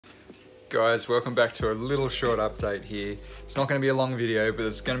Guys, welcome back to a little short update here. It's not going to be a long video, but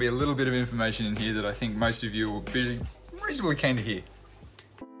there's going to be a little bit of information in here that I think most of you will be reasonably keen to hear.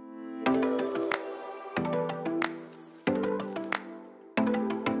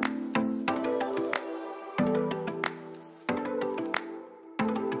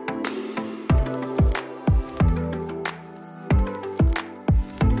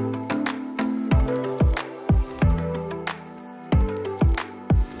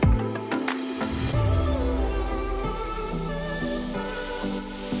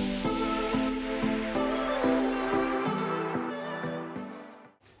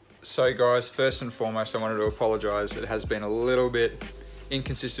 So guys, first and foremost, I wanted to apologise. It has been a little bit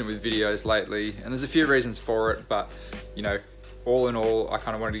inconsistent with videos lately, and there's a few reasons for it, but you know, all in all, I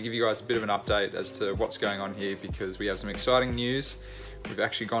kind of wanted to give you guys a bit of an update as to what's going on here because we have some exciting news. We've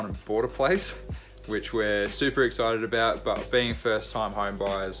actually gone and bought a place, which we're super excited about, but being first time home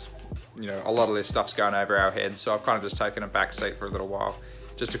buyers, you know, a lot of this stuff's going over our heads, so I've kind of just taken a back seat for a little while,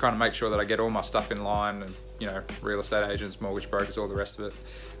 just to kind of make sure that I get all my stuff in line and, you know, real estate agents, mortgage brokers, all the rest of it.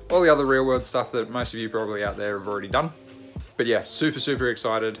 All the other real world stuff that most of you probably out there have already done. But yeah, super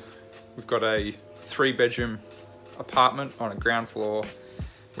excited. We've got a 3-bedroom apartment on a ground floor,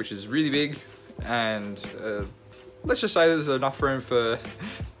 which is really big. And let's just say there's enough room for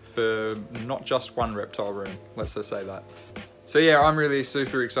not just one reptile room. Let's just say that. So yeah, I'm really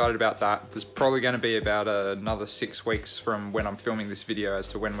super excited about that. There's probably going to be about another 6 weeks from when I'm filming this video as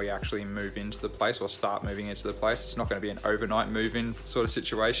to when we actually move into the place or start moving into the place. It's not going to be an overnight move-in sort of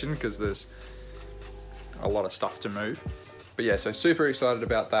situation because there's a lot of stuff to move. But yeah, so super excited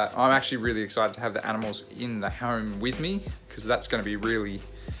about that. I'm actually really excited to have the animals in the home with me because that's going to be really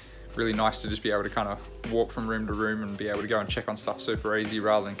nice to just be able to kind of walk from room to room and be able to go and check on stuff super easy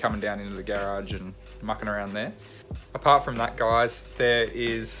rather than coming down into the garage and mucking around there. Apart from that, guys, there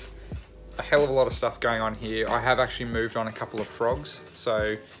is a hell of a lot of stuff going on here. I have actually moved on a couple of frogs.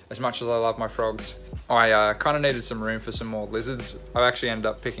 So as much as I love my frogs, I kind of needed some room for some more lizards. I actually ended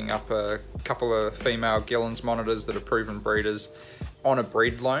up picking up a couple of female gillens monitors that are proven breeders on a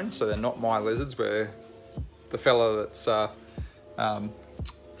breed loan. So they're not my lizards, where the fella that's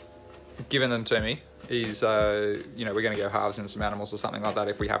given them to me, he's, you know, we're going to go halves in some animals or something like that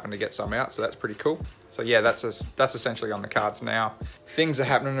if we happen to get some out, so that's pretty cool. So yeah, that's essentially on the cards now. Things are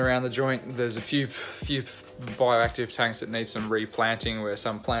happening around the joint. There's a few bioactive tanks that need some replanting, where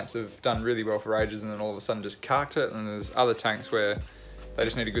some plants have done really well for ages and then all of a sudden just carked it, and there's other tanks where they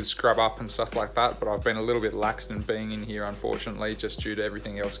just need a good scrub up and stuff like that, but I've been a little bit lax in being in here, unfortunately, just due to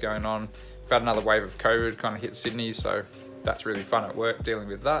everything else going on. We've had another wave of COVID kind of hit Sydney, so that's really fun at work dealing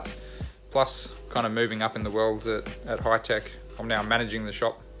with that. Plus, kind of moving up in the world at high tech, I'm now managing the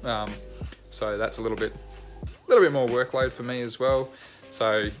shop, so that's a little bit more workload for me as well.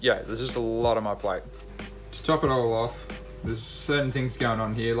 So yeah, there's just a lot on my plate. To top it all off, there's certain things going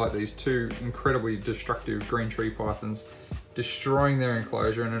on here, like these 2 incredibly destructive green tree pythons destroying their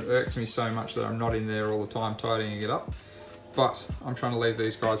enclosure, and it irks me so much that I'm not in there all the time tidying it up. But I'm trying to leave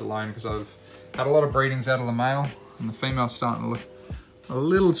these guys alone because I've had a lot of breedings out of the male, and the female's starting to look a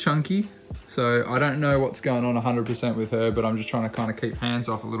little chunky. So I don't know what's going on 100% with her, but I'm just trying to kind of keep hands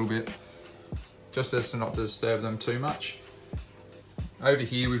off a little bit, just as to not to disturb them too much. Over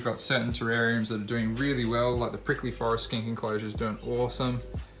here we've got certain terrariums that are doing really well, like the prickly forest skink enclosure is doing awesome.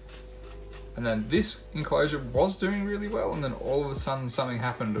 And then this enclosure was doing really well, and then all of a sudden something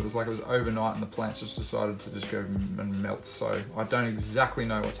happened. It was like it was overnight and the plants just decided to just go and melt. So I don't exactly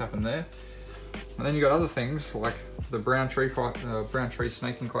know what's happened there. And then you got other things like the brown tree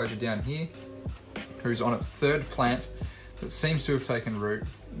snake enclosure down here, who's on its 3rd plant that seems to have taken root.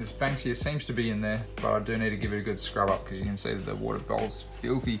 This Banksia seems to be in there, but I do need to give it a good scrub up because you can see that the water bowl's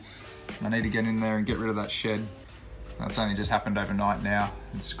filthy. I need to get in there and get rid of that shed. That's only just happened overnight now,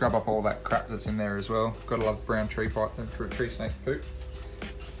 and scrub up all that crap that's in there as well. Gotta love brown tree snake poop.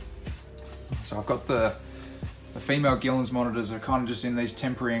 So I've got the female gillens monitors are kind of just in these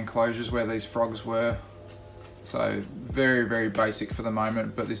temporary enclosures where these frogs were. So very basic for the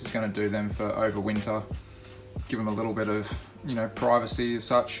moment, but this is going to do them for over winter. Give them a little bit of, you know, privacy as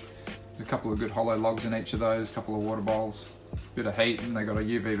such. There's a couple of good hollow logs in each of those, a couple of water bowls, a bit of heat, and they got a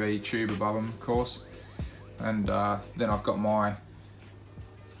UVB tube above them, of course. And then I've got my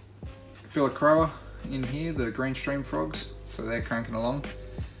Philocroa in here, the green stream frogs, so they're cranking along.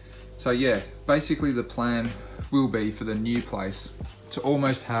 So yeah, basically the plan will be for the new place to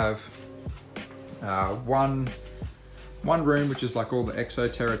almost have one room which is like all the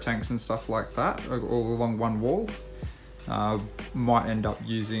Exoterra tanks and stuff like that, all along one wall. Might end up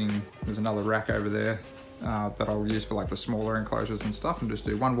using, there's another rack over there, that I'll use for like the smaller enclosures and stuff, and just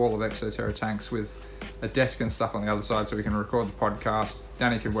do one wall of Exoterra tanks with a desk and stuff on the other side so we can record the podcast.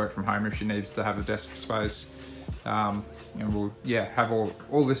 Danny can work from home if she needs to have a desk space. And we'll have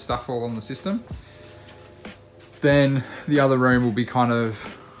all this stuff all on the system. Then the other room will be kind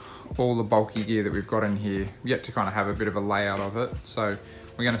of all the bulky gear that we've got in here. Yet to kind of have a bit of a layout of it. So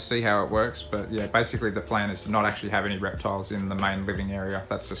we're going to see how it works. But yeah, basically the plan is to not actually have any reptiles in the main living area.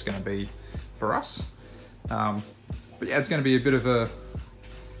 That's just going to be for us. But yeah, it's going to be a bit of a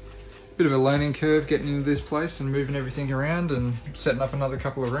learning curve getting into this place and moving everything around and setting up another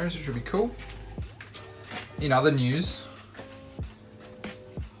couple of rooms, which will be cool. In other news,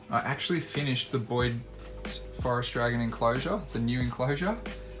 I actually finished the Boyd Forest Dragon enclosure, the new enclosure.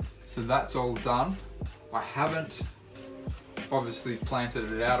 So that's all done. I haven't obviously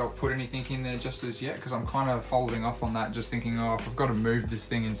planted it out or put anything in there just as yet, because I'm kind of holding off on that, just thinking, oh, if I've got to move this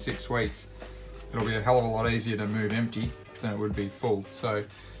thing in 6 weeks, it'll be a hell of a lot easier to move empty than it would be full. So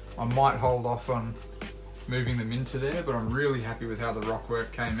I might hold off on moving them into there, but I'm really happy with how the rock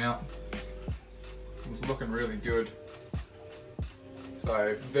work came out. It's looking really good.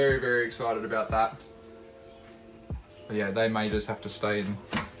 So very, very excited about that. But yeah, they may just have to stay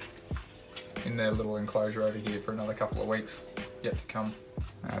in their little enclosure over here for another couple of weeks yet to come.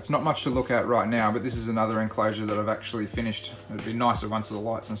 It's not much to look at right now, but this is another enclosure that I've actually finished. It'd be nicer once the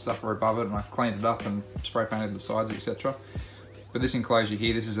lights and stuff were above it and I cleaned it up and spray painted the sides, etc. But this enclosure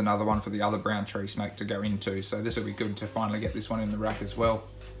here, this is another one for the other brown tree snake to go into. So this will be good to finally get this one in the rack as well.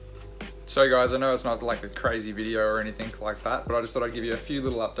 So guys, I know it's not like a crazy video or anything like that, but I just thought I'd give you a few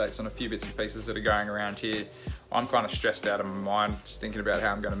little updates on a few bits and pieces that are going around here. I'm kind of stressed out of my mind just thinking about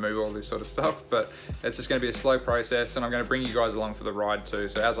how I'm going to move all this sort of stuff, but it's just going to be a slow process, and I'm going to bring you guys along for the ride too.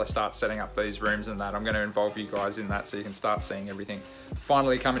 So as I start setting up these rooms and that, I'm going to involve you guys in that so you can start seeing everything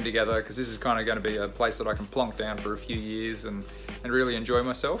finally coming together, because this is kind of going to be a place that I can plonk down for a few years and really enjoy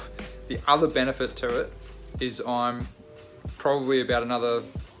myself. The other benefit to it is I'm probably about another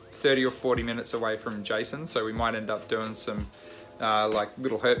 30 or 40 minutes away from Jason, so we might end up doing some like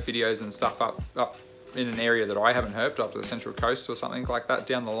little herp videos and stuff up in an area that I haven't herped, up to the Central Coast or something like that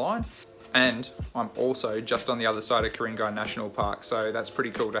down the line. And I'm also just on the other side of Ku-ring-gai National Park, so that's pretty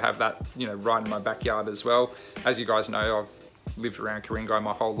cool to have that, you know, right in my backyard as well. As you guys know, I've lived around Ku-ring-gai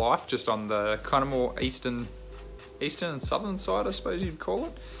my whole life, just on the kind of more eastern and southern side, I suppose you'd call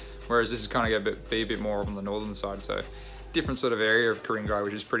it. Whereas this is kind of going to be a bit more on the northern side, so different sort of area of Ku-ring-gai,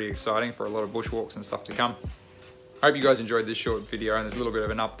 which is pretty exciting for a lot of bushwalks and stuff to come. I hope you guys enjoyed this short video, and there's a little bit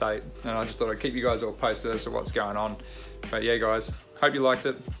of an update, and I just thought I'd keep you guys all posted as to what's going on. But yeah guys, hope you liked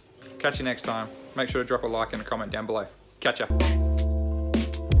it. Catch you next time. Make sure to drop a like and a comment down below. Catch ya.